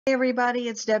Hey everybody,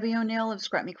 it's Debbie O'Neill of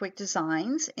Scrap Me Quick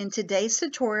Designs, and today's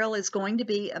tutorial is going to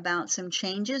be about some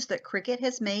changes that Cricut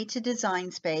has made to Design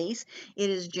Space.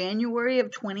 It is January of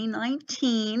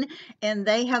 2019, and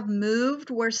they have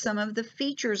moved where some of the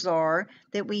features are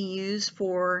that we use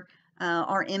for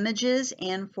our images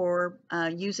and for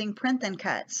using print and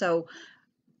cut. So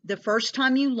the first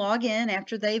time you log in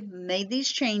after they've made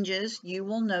these changes, you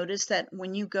will notice that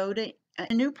when you go to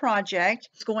a new project,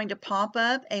 it's going to pop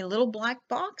up a little black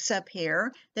box up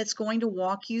here that's going to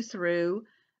walk you through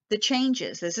the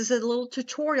changes. This is a little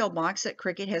tutorial box that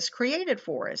Cricut has created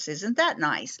for us. Isn't that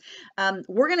nice?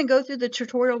 We're going to go through the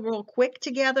tutorial real quick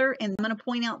together, and I'm going to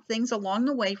point out things along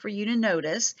the way for you to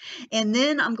notice. And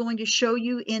then I'm going to show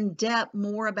you in depth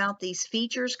more about these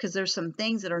features because there's some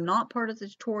things that are not part of the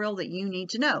tutorial that you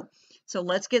need to know. So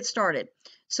let's get started.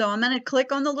 So I'm going to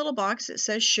click on the little box that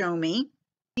says Show Me.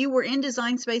 You were in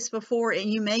Design Space before, and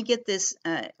you may get this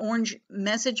orange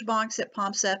message box that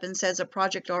pops up and says a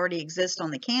project already exists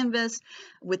on the canvas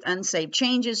with unsaved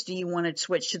changes. Do you want to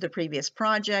switch to the previous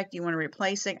project? Do you want to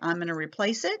replace it? I'm going to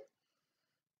replace it.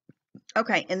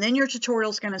 Okay, and then your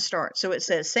tutorial is going to start. So it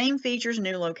says same features,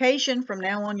 new location. From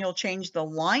now on, you'll change the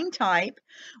line type,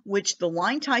 which the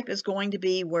line type is going to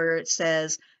be where it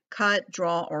says cut,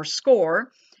 draw, or score,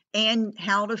 and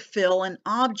how to fill an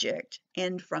object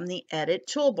and from the edit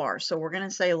toolbar. So we're going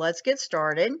to say, let's get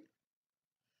started.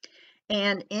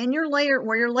 And in your layer,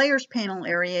 where your layers panel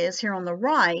area is here on the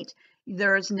right,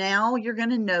 there's now, you're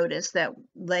going to notice that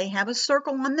they have a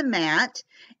circle on the mat,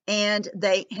 and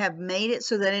they have made it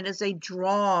so that it is a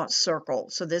draw circle.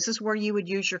 So this is where you would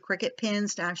use your Cricut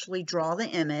pens to actually draw the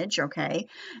image, okay?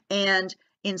 And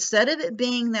instead of it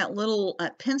being that little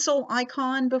pencil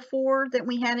icon before that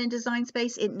we had in Design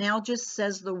Space, it now just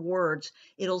says the words.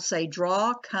 It'll say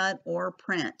draw, cut, or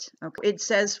print. Okay. It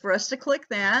says for us to click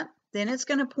that. Then it's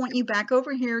going to point you back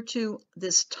over here to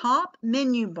this top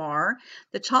menu bar.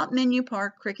 The top menu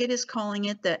bar, Cricut is calling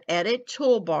it the Edit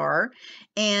Toolbar.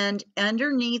 And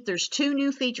underneath, there's two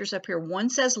new features up here. One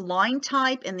says Line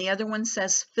Type and the other one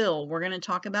says Fill. We're going to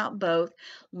talk about both.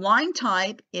 Line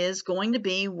Type is going to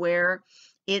be where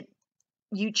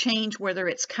you change whether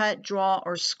it's cut, draw,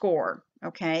 or score.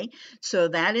 Okay, so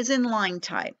that is in line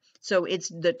type. So it's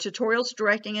the tutorial's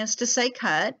directing us to say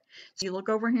cut. So you look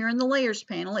over here in the layers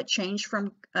panel, it changed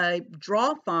from a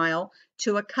draw file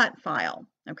to a cut file.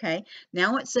 Okay,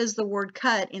 now it says the word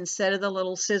cut instead of the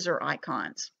little scissor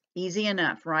icons. Easy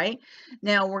enough, right?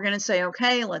 Now we're going to say,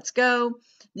 okay, let's go.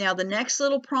 Now the next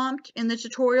little prompt in the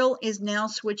tutorial is now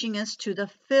switching us to the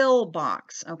fill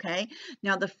box. Okay,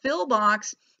 now the fill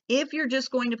box, if you're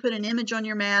just going to put an image on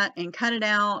your mat and cut it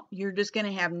out, you're just going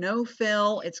to have no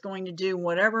fill. It's going to do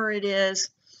whatever it is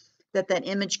that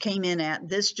image came in at.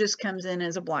 This just comes in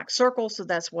as a black circle, so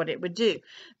that's what it would do.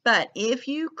 But if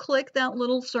you click that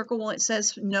little circle where it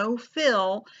says no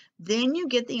fill, then you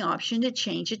get the option to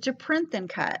change it to print and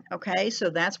cut. Okay, so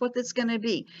that's what it's going to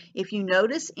be. If you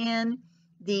notice in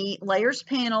the layers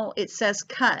panel, it says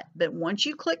cut, but once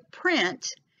you click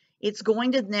print, it's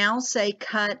going to now say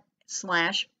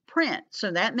cut/print.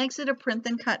 So that makes it a print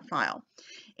and cut file.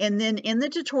 And then in the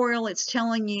tutorial, it's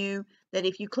telling you that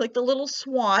if you click the little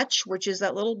swatch, which is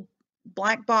that little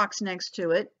black box next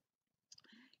to it,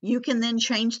 you can then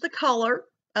change the color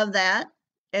of that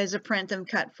as a print and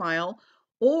cut file,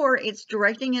 or it's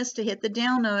directing us to hit the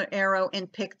down arrow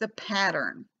and pick the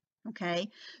pattern. Okay,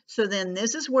 so then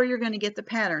this is where you're going to get the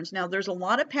patterns. Now there's a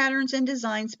lot of patterns in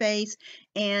Design Space,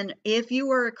 and if you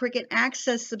are a Cricut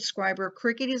Access subscriber,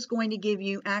 Cricut is going to give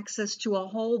you access to a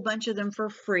whole bunch of them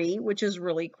for free, which is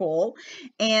really cool.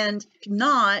 And if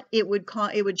not, it would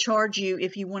charge you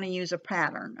if you want to use a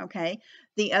pattern. Okay.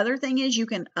 The other thing is you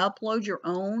can upload your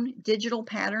own digital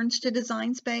patterns to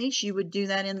Design Space. You would do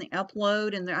that in the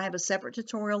upload, and I have a separate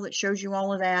tutorial that shows you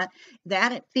all of that.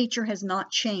 That feature has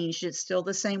not changed. It's still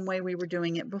the same way we were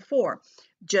doing it before.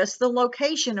 Just the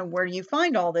location of where you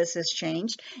find all this has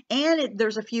changed, and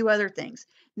there's a few other things.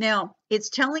 Now, it's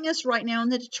telling us right now in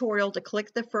the tutorial to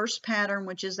click the first pattern,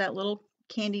 which is that little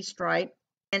candy stripe,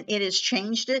 and it has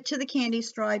changed it to the candy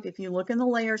stripe. If you look in the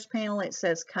layers panel, it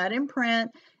says cut and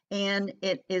print, and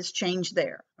it is changed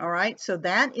there. All right, so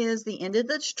that is the end of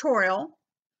the tutorial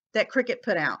that Cricut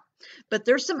put out. But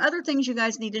there's some other things you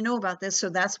guys need to know about this, so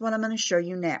that's what I'm going to show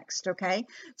you next. Okay,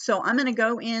 so I'm going to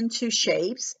go into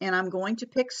shapes, and I'm going to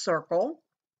pick circle,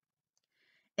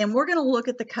 and we're going to look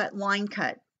at the line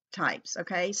cut types.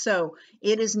 Okay, so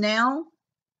it is now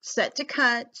set to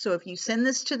cut. So if you send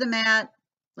this to the mat,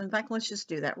 in fact, let's just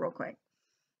do that real quick.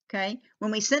 Okay,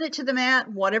 when we send it to the mat,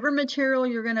 whatever material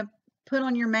you're going to put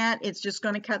on your mat, it's just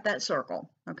going to cut that circle.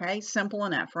 Okay, simple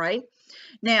enough, right?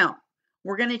 Now,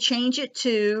 We're going to change it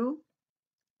to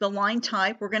the line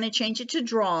type. We're going to change it to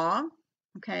draw.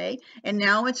 Okay, and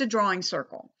now it's a drawing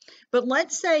circle. But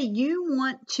let's say you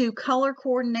want to color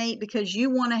coordinate because you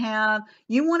want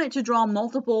it to draw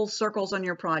multiple circles on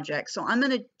your project. So I'm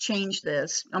going to change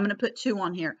this. I'm going to put 2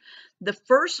 on here. The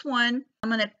first one, I'm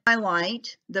going to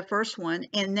highlight the first one,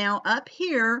 and now up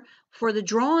here for the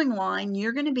drawing line,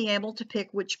 you're going to be able to pick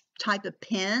which type of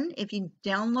pen. If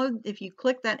you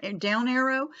click that down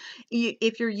arrow,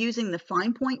 if you're using the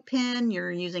fine point pen,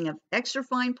 you're using an extra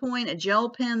fine point, a gel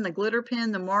pen, the glitter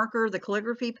pen, the marker, the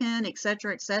calligraphy pen,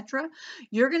 etc., etc.,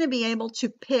 you're going to be able to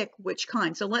pick which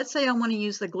kind. So let's say I want to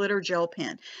use the glitter gel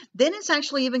pen. Then it's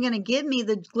actually even going to give me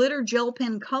the glitter gel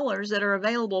pen colors that are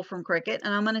available from Cricut,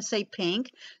 and I'm going to say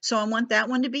pink. So I want that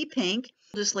one to be pink.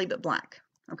 Just leave it black.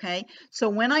 Okay, so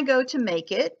when I go to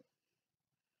make it,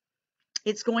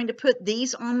 it's going to put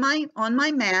these on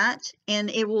my mat, and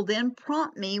it will then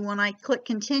prompt me when I click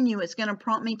continue. It's going to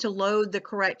prompt me to load the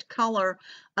correct color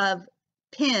of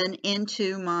pen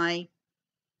into my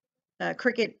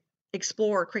Cricut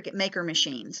Explorer, Cricut Maker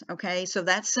machines. Okay, so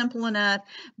that's simple enough,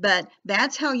 but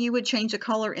that's how you would change the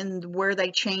color in where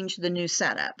they change the new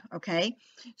setup. Okay,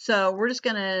 so we're just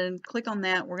going to click on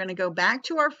that. We're going to go back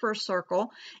to our first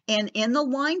circle, and in the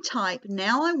line type,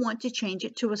 now I want to change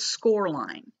it to a score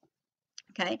line.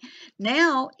 Okay,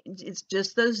 now it's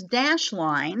just those dash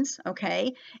lines,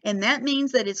 okay, and that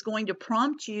means that it's going to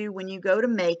prompt you when you go to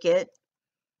make it.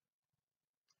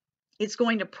 It's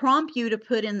going to prompt you to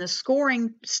put in the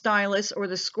scoring stylus or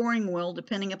the scoring wheel,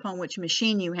 depending upon which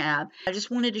machine you have. I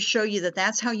just wanted to show you that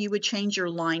that's how you would change your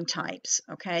line types,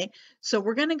 okay? So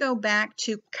we're going to go back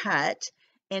to cut,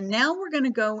 and now we're going to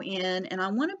go in, and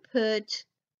I'm going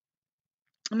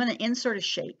to insert a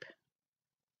shape.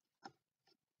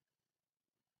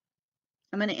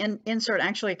 I'm going to insert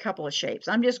actually a couple of shapes.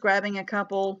 I'm just grabbing a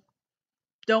couple.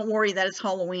 Don't worry that it's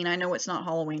Halloween. I know it's not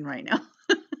Halloween right now.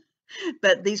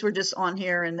 But these were just on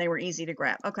here and they were easy to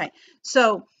grab. Okay,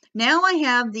 so now I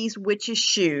have these witch's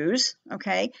shoes,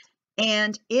 okay?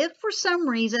 And if for some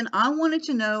reason I wanted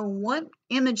to know what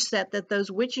image set that those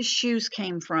witch's shoes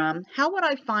came from, how would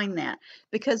I find that?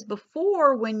 Because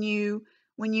before when you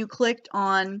clicked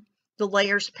on the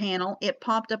layers panel, it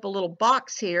popped up a little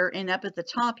box here, and up at the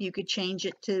top you could change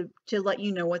it to let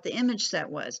you know what the image set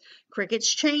was.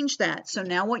 Cricut's changed that. So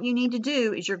now what you need to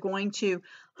do is you're going to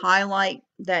highlight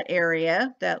that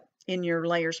area that in your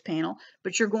layers panel,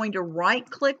 but you're going to right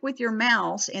click with your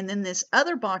mouse, and then this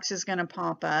other box is going to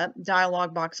pop up,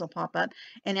 dialog box will pop up,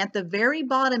 and at the very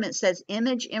bottom it says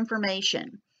image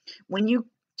information. When you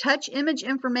touch image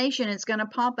information, it's going to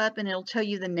pop up and it'll tell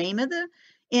you the name of the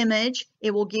image.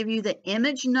 It will give you the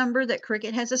image number that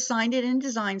Cricut has assigned it in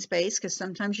Design Space, because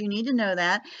sometimes you need to know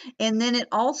that. And then it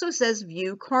also says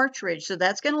view cartridge. So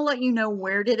that's going to let you know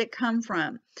where did it come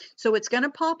from. So it's going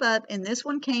to pop up, and this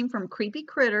one came from Creepy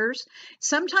Critters.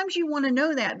 Sometimes you want to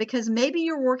know that because maybe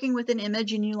you're working with an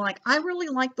image and you like, I really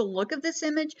like the look of this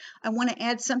image. I want to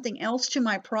add something else to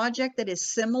my project that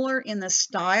is similar in the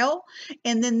style.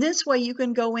 And then this way you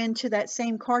can go into that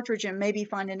same cartridge and maybe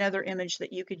find another image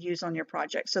that you could use on your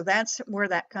project. So that's where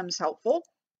that comes helpful.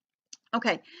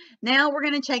 Okay, now we're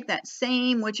going to take that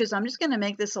same, which is, I'm just going to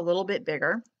make this a little bit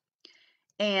bigger.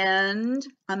 And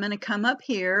I'm going to come up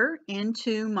here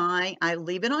into I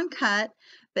leave it on cut,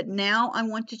 but now I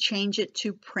want to change it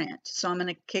to print. So I'm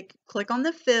going to click on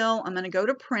the fill. I'm going to go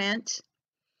to print.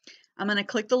 I'm going to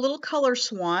click the little color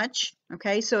swatch.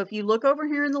 Okay, so if you look over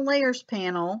here in the layers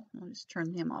panel, I'll just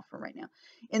turn him off for right now.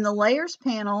 In the layers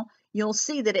panel, you'll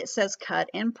see that it says cut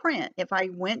and print. If I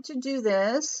went to do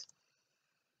this,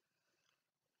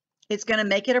 it's going to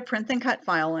make it a print and cut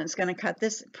file, and it's going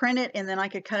to print it, and then I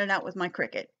could cut it out with my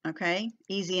Cricut. Okay,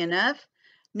 easy enough.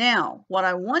 Now, what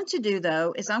I want to do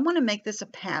though is I want to make this a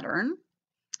pattern,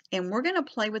 and we're going to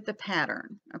play with the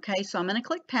pattern. Okay, so I'm going to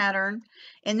click pattern,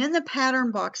 and then the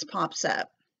pattern box pops up.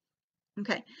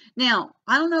 Okay, now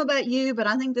I don't know about you, but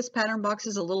I think this pattern box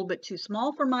is a little bit too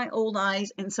small for my old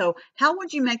eyes, and so how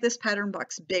would you make this pattern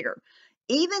box bigger?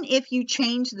 Even if you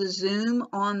change the zoom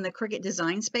on the Cricut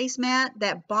Design Space mat,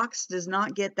 that box does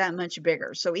not get that much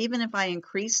bigger. So even if I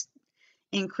increase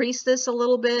this a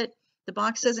little bit, the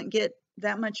box doesn't get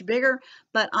that much bigger,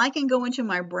 but I can go into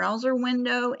my browser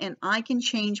window and I can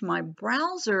change my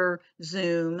browser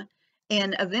zoom,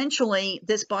 and eventually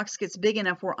this box gets big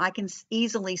enough where I can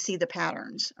easily see the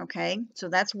patterns. Okay, so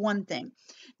that's one thing.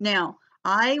 Now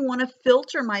I want to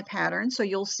filter my pattern, so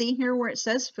you'll see here where it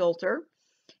says filter.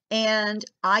 and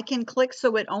I can click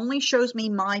so it only shows me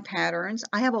my patterns.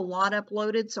 I have a lot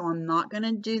uploaded, so I'm not going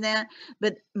to do that,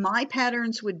 but my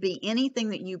patterns would be anything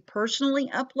that you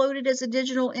personally uploaded as a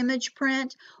digital image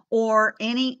print, or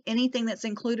anything that's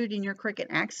included in your Cricut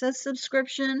Access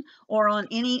subscription, or on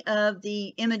any of the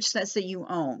image sets that you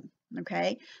own.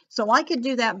 Okay, so I could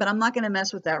do that, but I'm not going to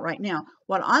mess with that right now.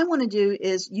 What I want to do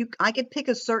is I could pick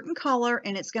a certain color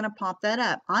and it's going to pop that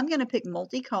up. I'm going to pick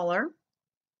multicolor.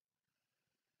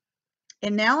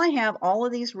 And now I have all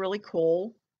of these really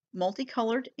cool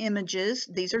multicolored images.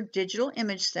 These are digital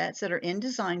image sets that are in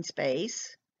Design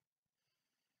Space.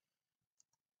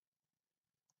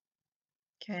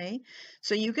 Okay,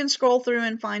 so you can scroll through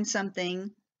and find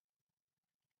something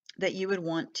that you would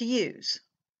want to use.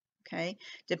 Okay,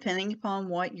 depending upon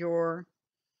what your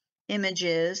image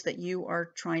is that you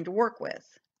are trying to work with.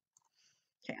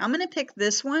 Okay, I'm going to pick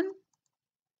this one.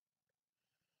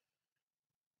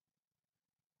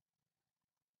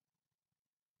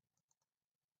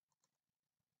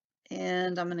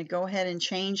 And I'm going to go ahead and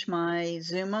change my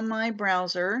zoom on my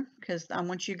browser because I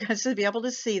want you guys to be able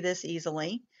to see this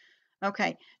easily.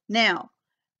 Okay, now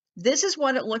this is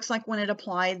what it looks like when it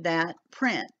applied that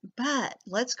print, but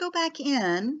let's go back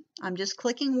in. I'm just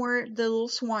clicking where the little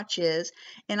swatch is,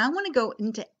 and I want to go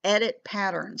into edit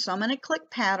pattern. So I'm going to click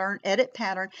pattern, edit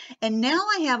pattern, and now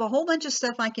I have a whole bunch of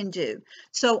stuff I can do.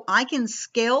 So I can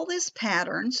scale this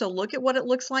pattern. So look at what it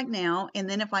looks like now, and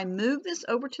then if I move this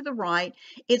over to the right,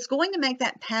 it's going to make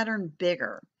that pattern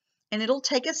bigger. And it'll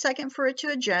take a second for it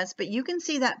to adjust, but you can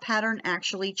see that pattern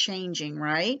actually changing,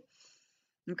 right?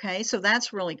 Okay, so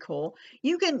that's really cool.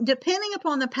 You can, depending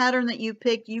upon the pattern that you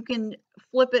picked, you can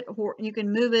flip it, you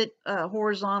can move it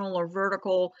horizontal or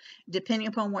vertical, depending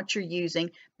upon what you're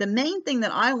using. The main thing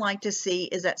that I like to see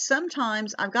is that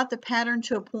sometimes I've got the pattern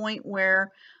to a point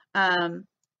where,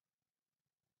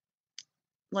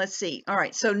 let's see. All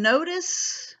right, so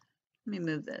notice, let me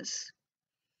move this.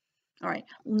 All right,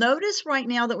 notice right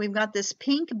now that we've got this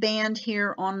pink band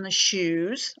here on the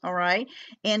shoes, all right?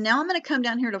 And now I'm going to come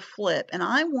down here to flip, and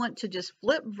I want to just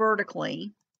flip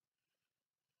vertically.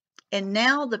 And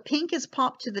now the pink is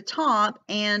popped to the top,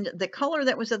 and the color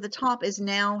that was at the top is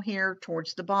now here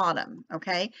towards the bottom,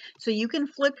 okay? So you can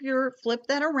flip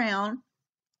that around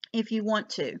if you want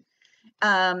to.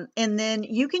 And then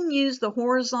you can use the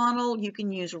horizontal, you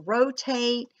can use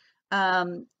rotate.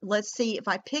 Let's see, if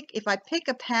I pick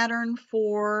a pattern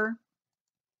for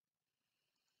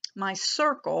my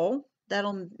circle,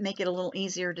 that'll make it a little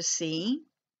easier to see.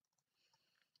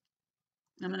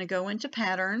 I'm going to go into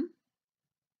pattern.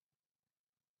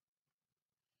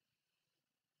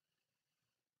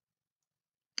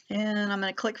 And I'm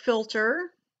going to click filter,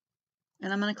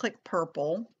 and I'm going to click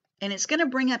purple. And it's going to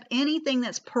bring up anything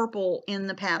that's purple in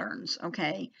the patterns,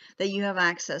 okay, that you have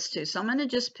access to. So I'm going to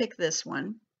just pick this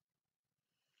one.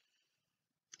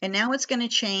 And now it's going to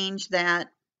change that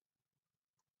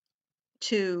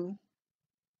to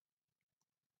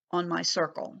on my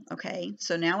circle, okay?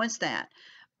 So now it's that.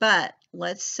 But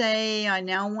let's say I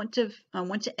now want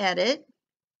to edit,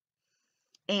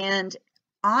 and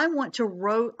I want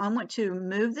to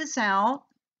move this out.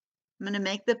 I'm going to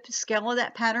make the scale of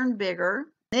that pattern bigger.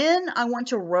 Then I want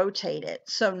to rotate it.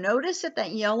 So notice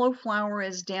that yellow flower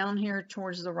is down here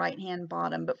towards the right-hand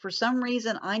bottom, but for some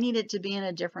reason I need it to be in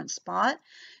a different spot.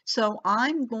 So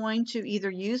I'm going to either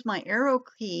use my arrow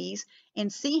keys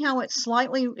and see how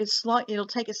it'll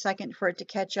take a second for it to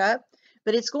catch up,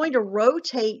 but it's going to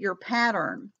rotate your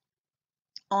pattern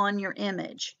on your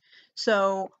image.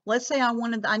 So let's say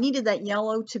I needed that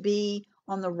yellow to be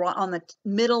on the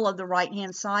middle of the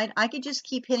right-hand side. I could just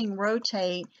keep hitting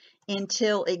rotate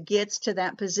until it gets to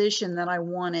that position that I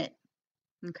want it.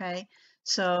 Okay,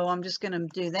 so I'm just going to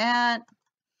do that.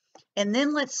 And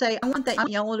then let's say I want that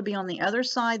yellow to be on the other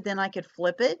side, then I could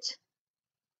flip it.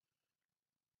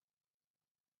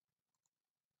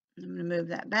 I'm going to move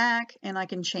that back, and I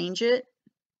can change it.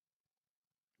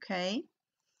 Okay.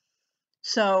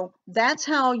 So that's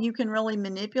how you can really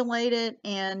manipulate it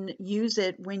and use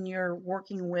it when you're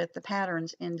working with the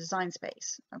patterns in Design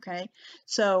Space. Okay,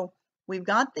 so we've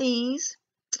got these,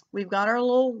 we've got our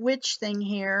little witch thing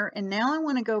here, and now I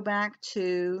want to go back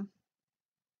to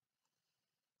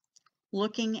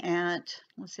looking at,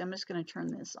 let's see, I'm just going to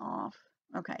turn this off.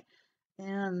 Okay,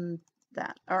 and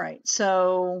that. All right,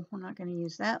 so we're not going to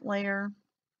use that layer.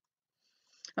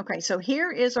 Okay, so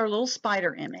here is our little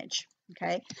spider image.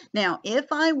 Okay, now if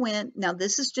I went, now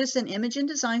this is just an image in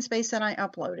Design Space that I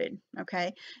uploaded.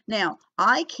 Okay, now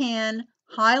I can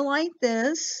highlight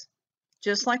this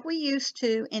just like we used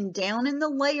to, and down in the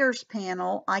layers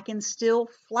panel, I can still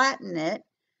flatten it,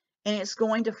 and it's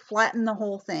going to flatten the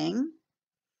whole thing.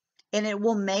 and it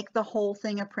will make the whole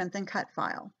thing a print and cut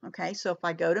file. Okay, so if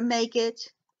I go to make it,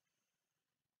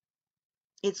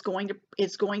 it's going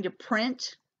to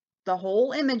print the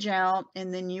whole image out,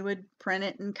 and then you would print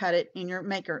it and cut it in your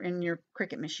maker, in your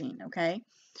Cricut machine. Okay,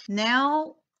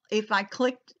 now if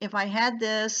I had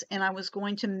this and I was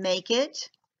going to make it,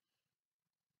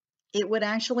 it would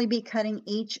actually be cutting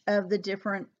each of the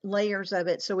different layers of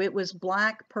it. So it was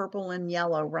black, purple, and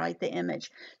yellow, right? The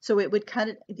image. So it would cut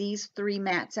these 3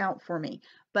 mats out for me.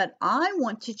 But I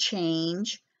want to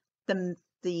change the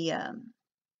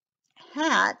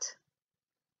hat.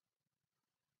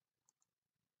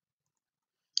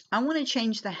 I want to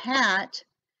change the hat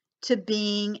to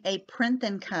being a print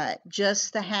and cut,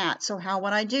 just the hat. So how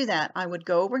would I do that? I would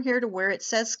go over here to where it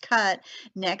says cut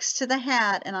next to the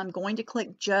hat, and I'm going to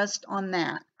click just on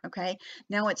that. Okay,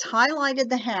 now it's highlighted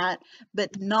the hat,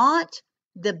 but not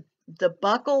the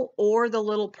buckle or the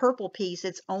little purple piece.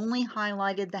 It's only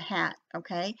highlighted the hat.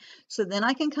 Okay, so then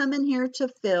I can come in here to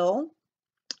fill,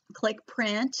 click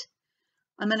print.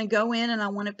 I'm going to go in and I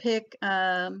want to pick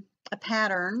a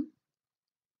pattern.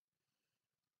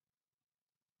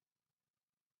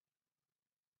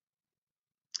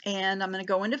 And I'm going to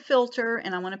go into filter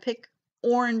and I want to pick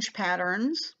orange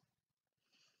patterns.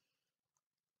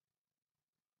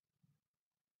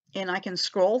 And I can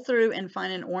scroll through and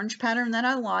find an orange pattern that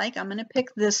I like. I'm going to pick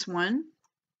this one.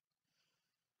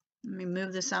 Let me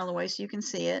move this out of the way so you can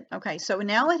see it. Okay, so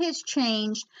now it has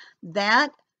changed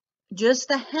that, just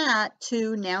the hat,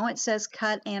 to now it says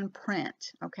cut and print.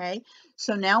 Okay,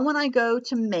 so now when I go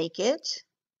to make it,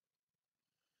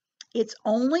 it's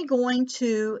only going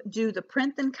to do the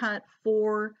print and cut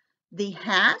for the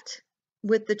hat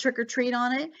with the trick or treat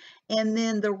on it, and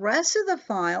then the rest of the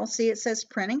file, see it says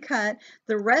print and cut,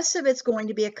 the rest of it's going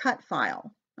to be a cut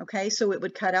file. Okay, so it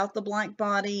would cut out the black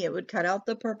body, it would cut out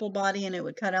the purple body, and it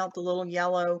would cut out the little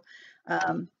yellow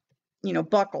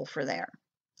buckle for there.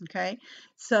 Okay,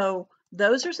 so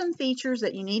those are some features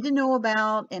that you need to know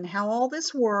about and how all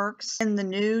this works in the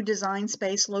new Design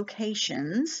Space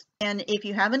locations. And if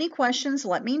you have any questions,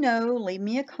 let me know. Leave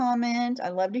me a comment. I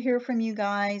love to hear from you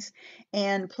guys.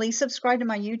 And please subscribe to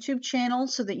my YouTube channel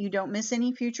so that you don't miss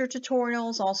any future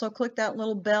tutorials. Also, click that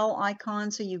little bell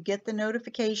icon so you get the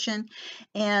notification.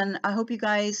 And I hope you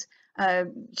guys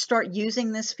start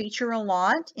using this feature a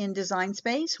lot in Design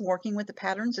Space. Working with the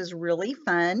patterns is really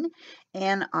fun,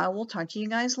 and I will talk to you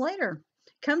guys later.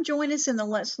 Come join us in the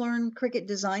Let's Learn Cricut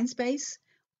Design Space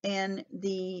and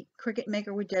the Cricut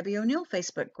Maker with Debbie O'Neill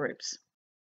Facebook groups.